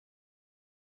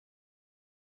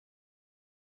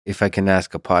If I can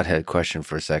ask a pothead question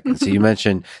for a second. So you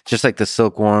mentioned just like the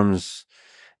silkworms,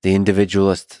 the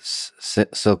individualist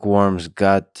silkworms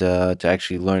got to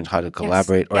actually learn how to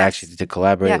collaborate, or actually to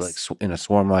collaborate like in a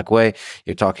swarm-like way.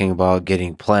 You're talking about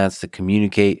getting plants to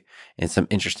communicate in some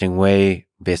interesting way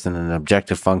based on an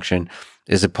objective function.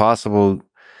 Is it possible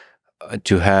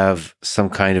to have some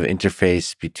kind of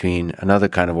interface between another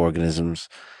kind of organisms,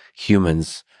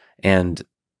 humans, and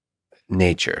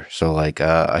nature? So like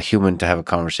a human to have a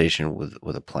conversation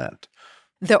with a plant.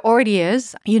 There already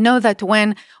is. You know that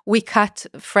when we cut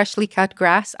freshly cut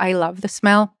grass, I love the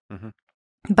smell,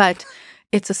 but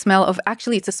it's a smell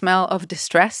of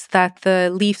distress that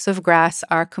the leaves of grass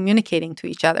are communicating to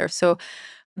each other. So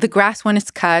the grass, when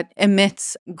it's cut,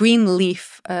 emits green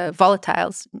leaf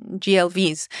volatiles,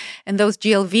 GLVs. And those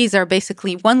GLVs are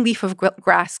basically one leaf of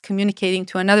grass communicating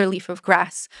to another leaf of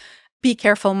grass. Be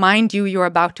careful, mind you, you're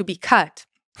about to be cut.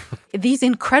 These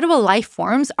incredible life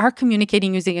forms are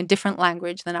communicating using a different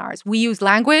language than ours. We use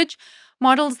language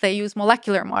models, they use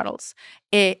molecular models.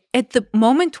 At the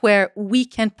moment where we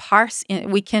can parse,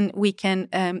 we can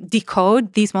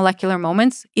decode these molecular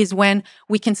moments is when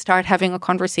we can start having a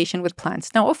conversation with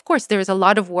plants. Now, of course, there is a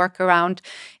lot of work around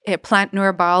plant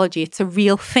neurobiology. It's a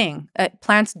real thing.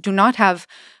 Plants do not have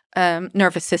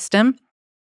nervous system,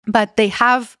 but they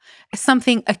have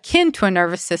something akin to a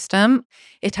nervous system.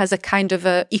 It has a kind of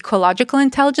a ecological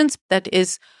intelligence that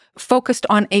is focused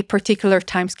on a particular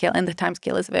timescale, and the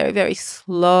timescale is a very, very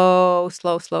slow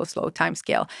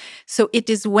timescale. So it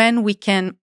is when we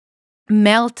can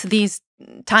melt these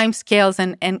timescales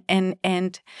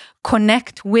and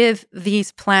connect with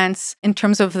these plants in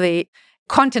terms of the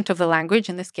content of the language,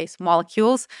 in this case,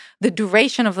 molecules, the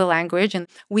duration of the language, and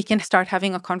we can start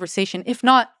having a conversation, if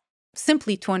not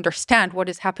simply to understand what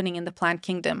is happening in the plant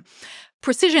kingdom.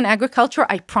 Precision agriculture,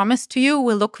 I promise to you,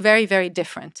 will look very, very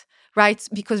different, right?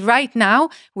 Because right now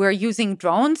we're using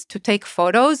drones to take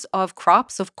photos of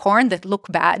crops of corn that look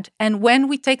bad. And when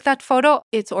we take that photo,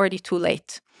 it's already too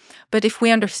late. But if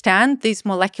we understand these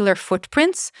molecular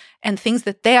footprints and things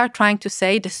that they are trying to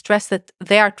say, distress that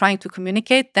they are trying to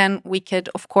communicate, then we could,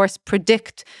 of course,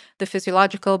 predict the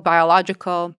physiological,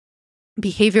 biological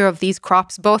behavior of these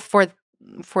crops, both for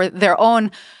their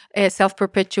own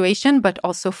self-perpetuation, but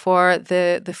also for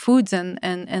the foods and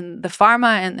the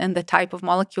pharma and the type of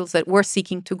molecules that we're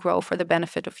seeking to grow for the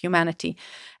benefit of humanity.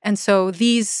 And so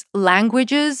these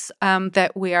languages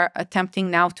that we are attempting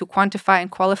now to quantify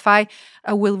and qualify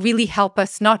will really help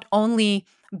us not only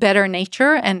better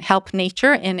nature and help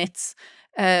nature in its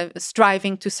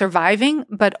striving to surviving,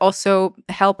 but also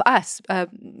help us,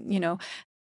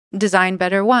 design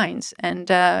better wines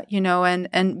and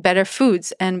and better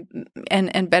foods and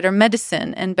better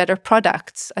medicine and better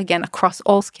products, again, across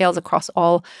all scales, across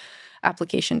all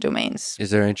application domains.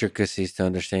 Is there intricacies to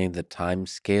understanding the time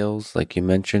scales, like you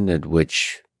mentioned, at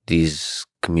which these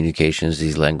communications,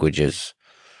 these languages,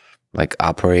 like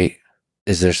operate?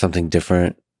 Is there something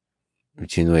different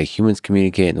between the way humans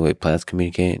communicate and the way plants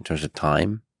communicate in terms of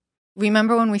time?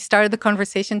 Remember when we started the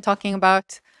conversation talking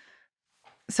about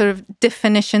sort of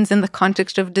definitions in the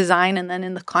context of design and then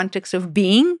in the context of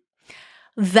being?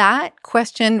 That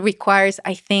question requires,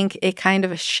 I think, a kind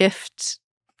of a shift,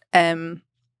 a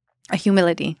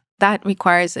humility. That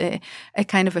requires a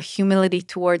kind of a humility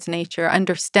towards nature,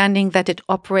 understanding that it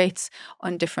operates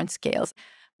on different scales.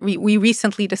 We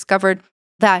recently discovered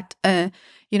that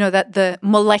that the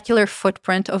molecular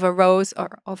footprint of a rose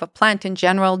or of a plant in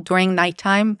general during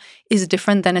nighttime is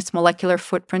different than its molecular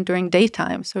footprint during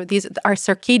daytime. So these are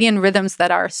circadian rhythms that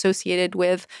are associated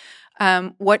with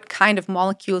what kind of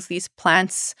molecules these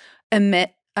plants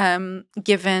emit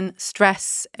given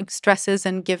stresses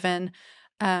and given,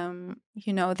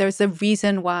 there's a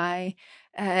reason why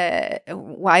the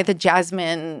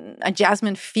a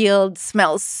jasmine field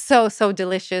smells so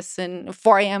delicious and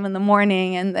 4 a.m. in the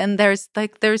morning, and there's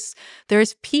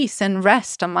peace and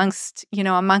rest amongst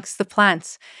the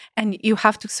plants, and you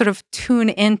have to sort of tune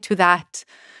into that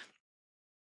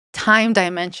time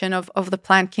dimension of the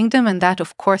plant kingdom, and that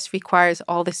of course requires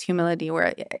all this humility.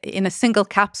 Where in a single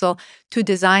capsule to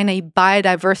design a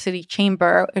biodiversity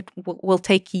chamber, it will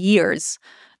take years,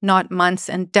 not months,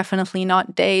 and definitely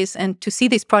not days, and to see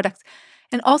these products.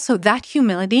 And also that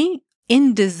humility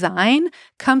in design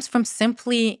comes from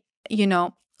simply,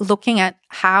 looking at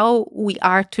how we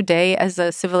are today as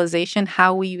a civilization,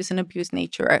 how we use and abuse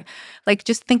nature. Like,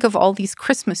 just think of all these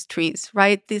Christmas trees,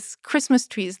 right? These Christmas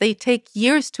trees, they take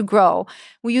years to grow.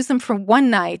 We use them for one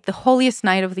night, the holiest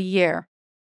night of the year.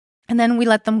 And then we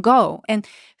let them go. And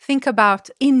think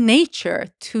about in nature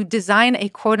to design a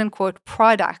quote unquote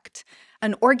product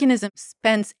an organism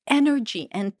spends energy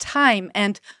and time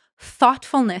and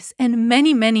thoughtfulness and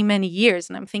many, many, many years,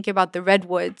 and I'm thinking about the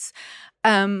redwoods,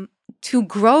 to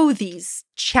grow these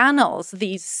channels,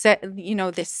 these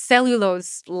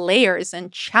cellulose layers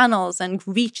and channels and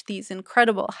reach these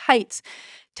incredible heights,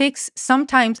 takes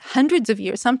sometimes hundreds of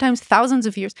years, sometimes thousands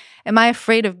of years. Am I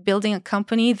afraid of building a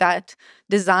company that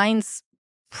designs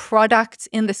products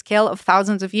in the scale of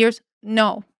thousands of years?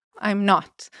 No, I'm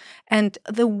not. And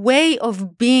the way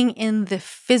of being in the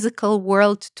physical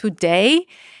world today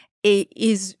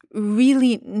is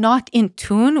really not in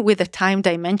tune with the time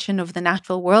dimension of the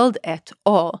natural world at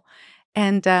all.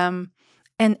 And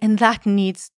that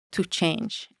needs to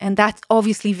change. And that's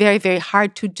obviously very, very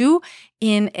hard to do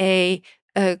in a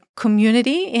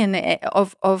community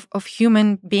of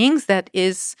human beings that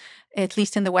is, at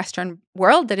least in the Western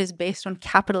world, that is based on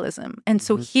capitalism. And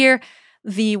so here,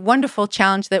 the wonderful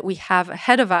challenge that we have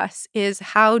ahead of us is,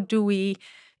 how do we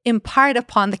impart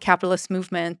upon the capitalist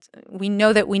movement? We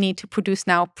know that we need to produce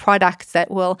now products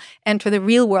that will enter the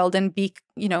real world and be,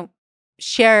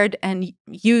 shared and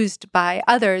used by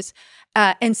others,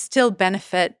 and still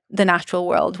benefit the natural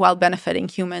world while benefiting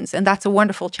humans. And that's a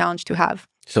wonderful challenge to have.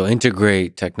 So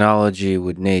integrate technology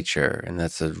with nature, and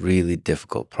that's a really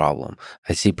difficult problem.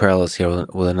 I see parallels here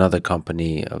with another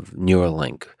company of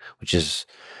Neuralink, which is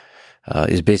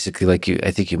basically, like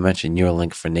I think you mentioned,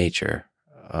 Neuralink for nature.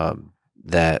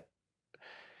 That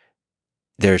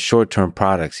there are short-term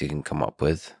products you can come up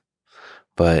with,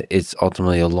 but it's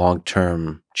ultimately a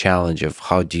long-term challenge of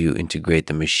how do you integrate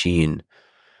the machine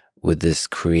with this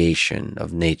creation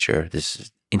of nature,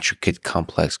 this intricate,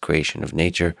 complex creation of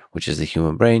nature, which is the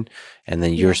human brain. And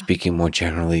then you're speaking more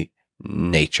generally,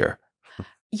 nature.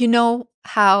 You know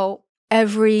how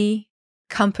every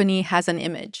company has an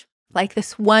image, like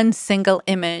this one single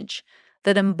image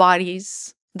that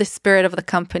embodies the spirit of the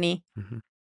company. Mm-hmm.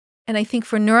 And I think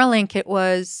for Neuralink, it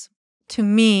was, to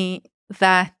me,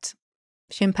 that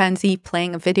chimpanzee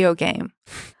playing a video game.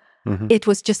 Mm-hmm. It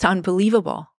was just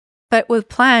unbelievable. But with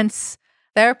plants,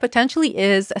 there potentially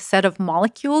is a set of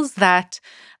molecules that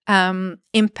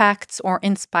impacts or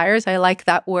inspires, I like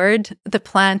that word, the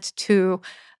plant to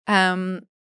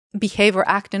behave or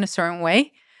act in a certain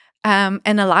way,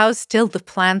 and allows still the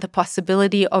plant the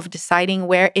possibility of deciding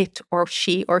where it or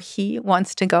she or he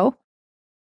wants to go.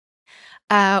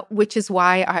 Which is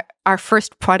why our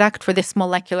first product for this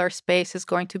molecular space is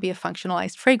going to be a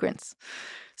functionalized fragrance.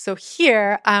 So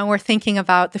here, we're thinking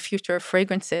about the future of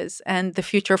fragrances and the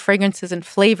future of fragrances and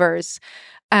flavors.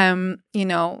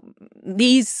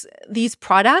 These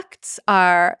products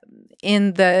are,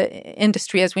 in the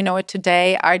industry as we know it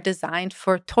today, are designed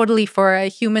totally for a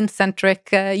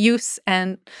human-centric use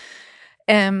and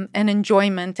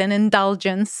enjoyment and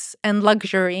indulgence and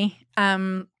luxury.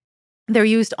 They're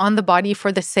used on the body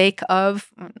for the sake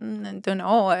of,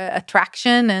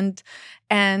 attraction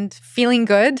and feeling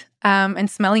good and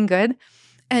smelling good.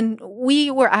 And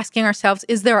we were asking ourselves,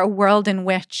 is there a world in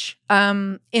which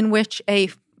a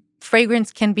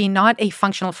fragrance can be not a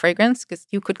functional fragrance? Because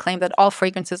you could claim that all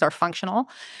fragrances are functional.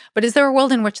 But is there a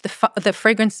world in which the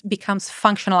fragrance becomes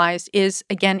functionalized, is,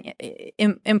 again,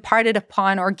 imparted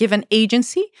upon or given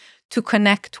agency to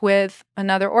connect with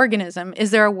another organism?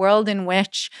 Is there a world in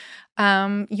which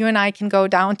you and I can go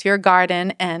down to your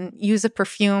garden and use a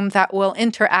perfume that will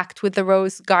interact with the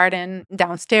rose garden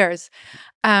downstairs?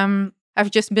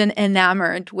 I've just been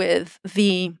enamored with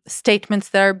the statements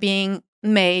that are being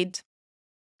made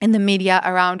in the media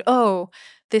around,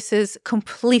 this is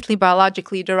completely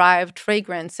biologically derived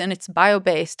fragrance and it's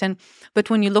bio-based.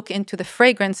 But when you look into the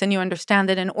fragrance and you understand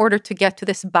that in order to get to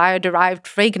this bio-derived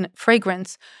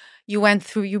fragrance,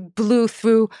 you blew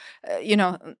through,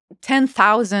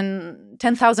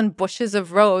 10,000 bushes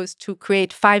of rose to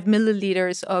create 5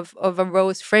 milliliters of a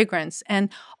rose fragrance. And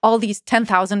all these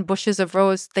 10,000 bushes of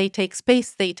rose, they take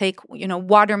space, they take,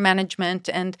 water management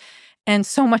and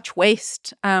so much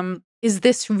waste. Is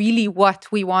this really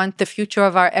what we want the future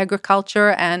of our agriculture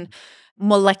and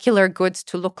molecular goods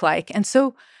to look like? And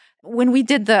so when we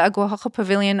did the Aguahojo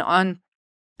Pavilion on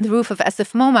the roof of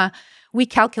SF MoMA, we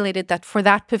calculated that for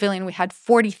that pavilion, we had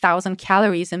 40,000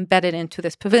 calories embedded into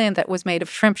this pavilion that was made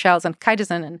of shrimp shells and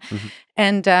chitosan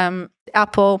and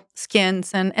apple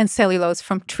skins and cellulose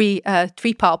from tree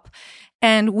pulp.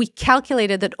 And we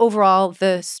calculated that overall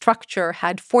the structure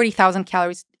had 40,000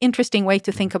 calories. Interesting way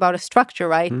to think about a structure,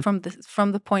 right? Mm-hmm.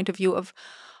 From the point of view of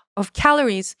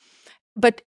calories.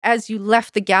 But as you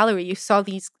left the gallery, you saw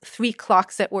these 3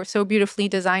 clocks that were so beautifully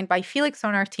designed by Felix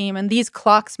on our team. And these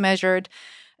clocks measured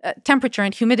temperature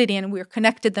and humidity, and we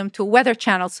connected them to a weather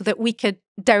channel so that we could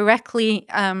directly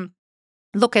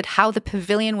look at how the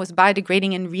pavilion was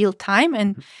biodegrading in real time.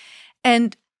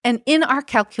 And in our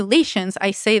calculations,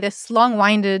 I say this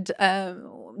long-winded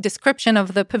description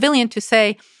of the pavilion to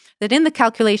say that in the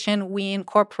calculation, we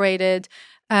incorporated,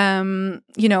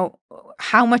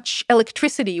 how much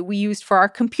electricity we used for our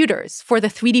computers, for the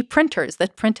 3D printers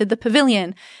that printed the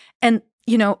pavilion. And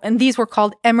these were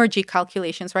called energy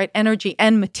calculations, right? Energy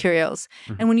and materials.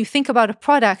 And when you think about a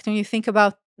product, and you think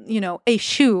about a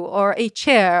shoe or a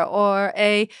chair or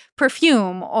a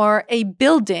perfume or a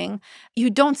building, you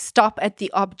don't stop at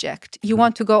the object. You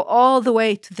want to go all the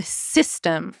way to the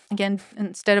system. Again,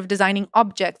 instead of designing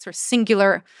objects or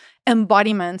singular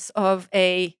embodiments of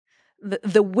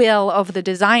the will of the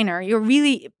designer, you're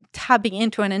really tapping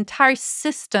into an entire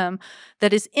system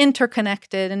that is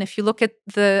interconnected. And if you look at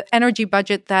the energy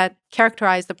budget that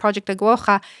characterized the project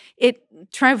Aguoja, it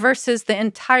traverses the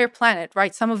entire planet,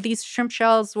 right? Some of these shrimp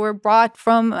shells were brought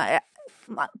from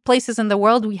places in the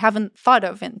world we haven't thought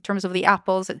of in terms of the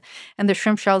apples and the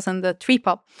shrimp shells and the tree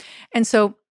pulp. And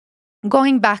so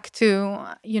going back to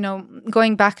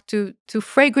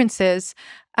fragrances,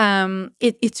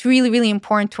 it's really, really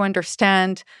important to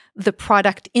understand the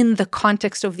product in the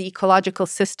context of the ecological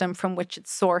system from which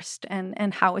it's sourced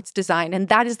and how it's designed. And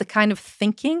that is the kind of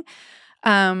thinking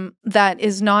that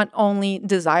is not only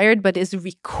desired, but is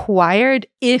required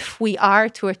if we are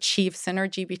to achieve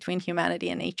synergy between humanity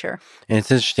and nature. And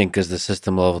it's interesting because the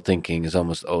system level thinking is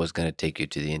almost always going to take you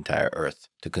to the entire Earth,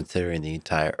 to considering the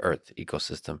entire Earth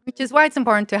ecosystem. Which is why it's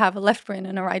important to have a left brain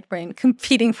and a right brain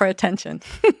competing for attention.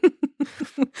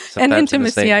 And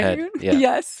intimacy.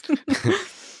 Yes.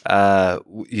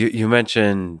 You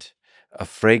mentioned a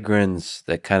fragrance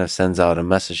that kind of sends out a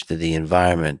message to the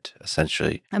environment,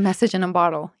 essentially. A message in a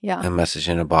bottle, yeah. A message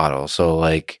in a bottle. So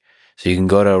you can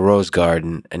go to a rose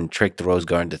garden and trick the rose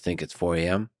garden to think it's 4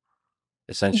 a.m.,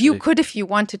 essentially. You could if you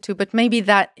wanted to, but maybe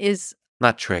that is...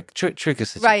 Not trick. Trick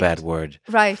is such a bad word.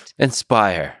 Right.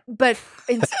 Inspire. But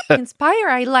inspire,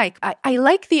 I like. I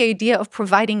like the idea of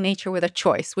providing nature with a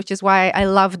choice, which is why I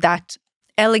love that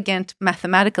elegant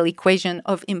mathematical equation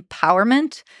of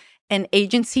empowerment and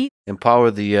agency.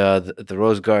 Empower the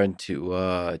rose garden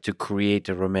to create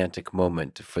a romantic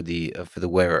moment for the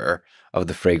wearer of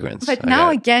the fragrance. But now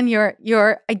again,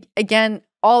 you're again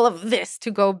all of this to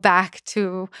go back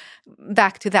to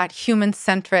that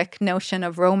human-centric notion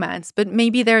of romance. But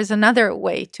maybe there's another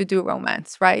way to do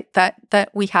romance, right? That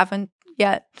we haven't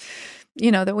yet,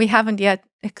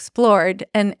 explored,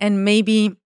 and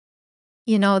maybe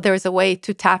there's a way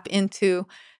to tap into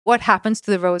what happens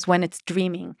to the rose when it's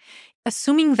dreaming.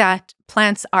 Assuming that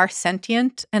plants are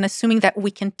sentient and assuming that we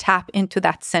can tap into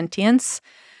that sentience,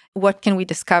 what can we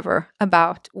discover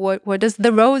about what does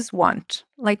the rose want?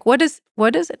 Like what does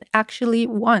it actually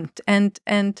want, and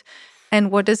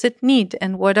what does it need,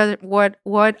 and what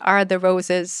are the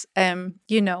rose's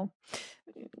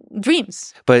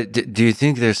dreams? But do you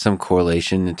think there's some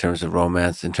correlation in terms of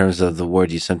romance, in terms of the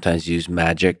word you sometimes use,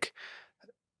 magic?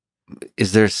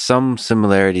 Is there some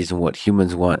similarities in what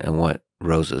humans want and what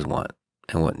roses want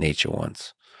and what nature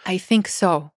wants? I think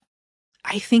so.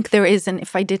 I think there is. And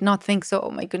if I did not think so,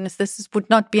 oh my goodness, would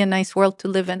not be a nice world to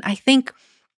live in. I think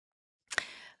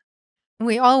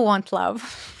we all want love.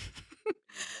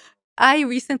 I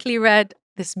recently read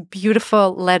this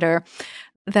beautiful letter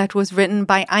that was written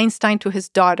by Einstein to his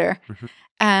daughter,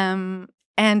 and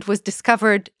was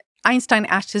discovered. Einstein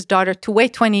asked his daughter to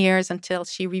wait 20 years until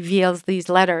she reveals these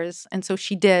letters. And so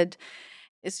she did.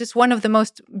 It's just one of the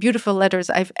most beautiful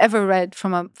letters I've ever read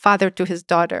from a father to his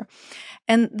daughter.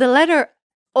 And the letter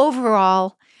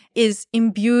overall is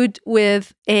imbued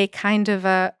with a kind of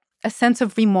a sense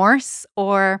of remorse,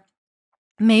 or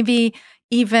maybe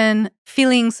even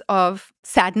feelings of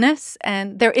sadness.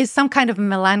 And there is some kind of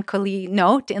melancholy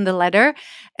note in the letter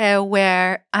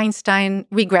where Einstein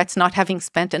regrets not having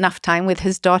spent enough time with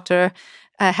his daughter,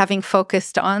 having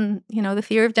focused on, the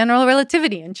theory of general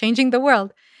relativity and changing the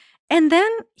world. And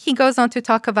then he goes on to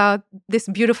talk about this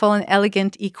beautiful and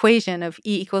elegant equation of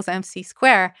E equals mc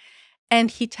squared.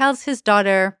 And he tells his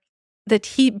daughter that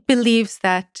he believes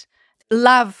that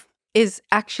love is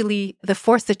actually the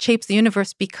force that shapes the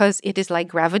universe because it is like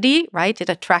gravity, right? It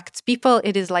attracts people.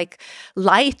 It is like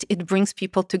light. It brings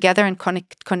people together and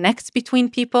connects between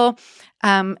people.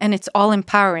 And it's all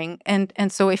empowering.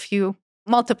 And so if you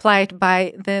multiply it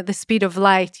by the speed of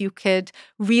light, you could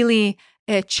really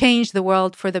change the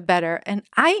world for the better. And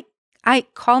I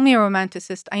call me a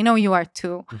romanticist. I know you are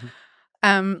too,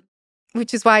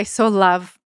 which is why I so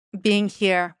love being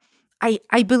here.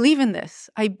 I believe in this.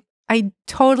 I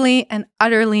totally and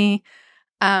utterly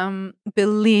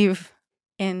believe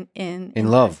in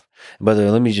love. By the way,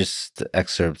 let me just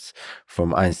excerpt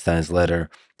from Einstein's letter.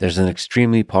 There's an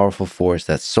extremely powerful force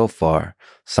that so far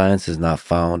science has not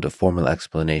found a formal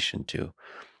explanation to.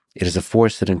 It is a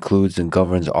force that includes and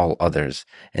governs all others,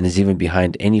 and is even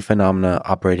behind any phenomena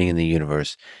operating in the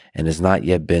universe, and has not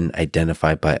yet been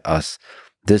identified by us.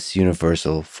 This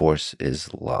universal force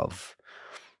is love.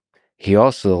 He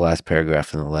also, the last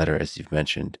paragraph in the letter, as you've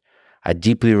mentioned, I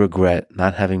deeply regret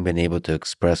not having been able to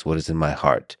express what is in my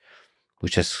heart,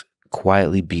 which has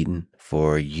quietly beaten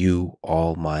for you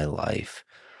all my life.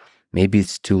 Maybe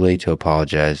it's too late to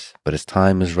apologize, but as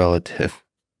time is relative,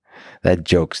 that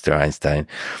jokester Einstein,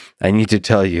 I need to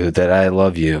tell you that I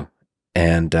love you.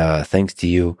 And thanks to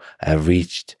you, I have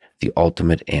reached the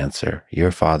ultimate answer.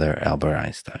 Your father, Albert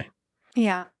Einstein.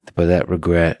 Yeah. But that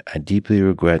regret, I deeply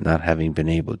regret not having been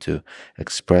able to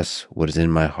express what is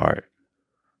in my heart.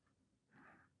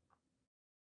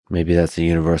 Maybe that's a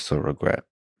universal regret.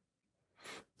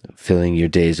 Filling your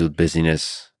days with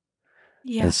busyness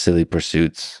and silly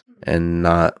pursuits and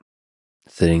not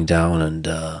sitting down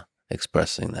and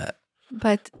expressing that.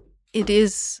 But it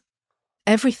is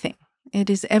everything. It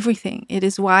is everything. It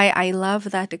is why I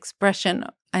love that expression.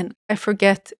 And I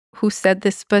forget who said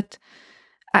this, but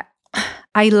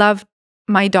I love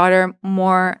my daughter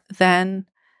more than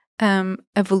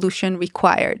evolution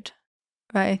required,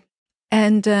 right?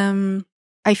 And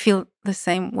I feel the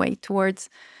same way towards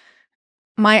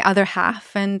my other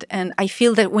half. And I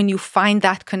feel that when you find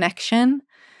that connection,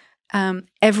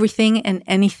 everything and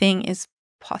anything is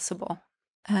possible.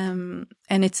 And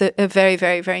it's a very,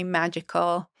 very, very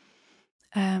magical,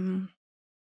 a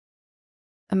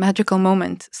magical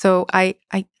moment. So I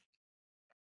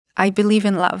believe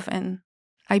in love, and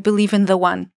I believe in the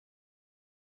one.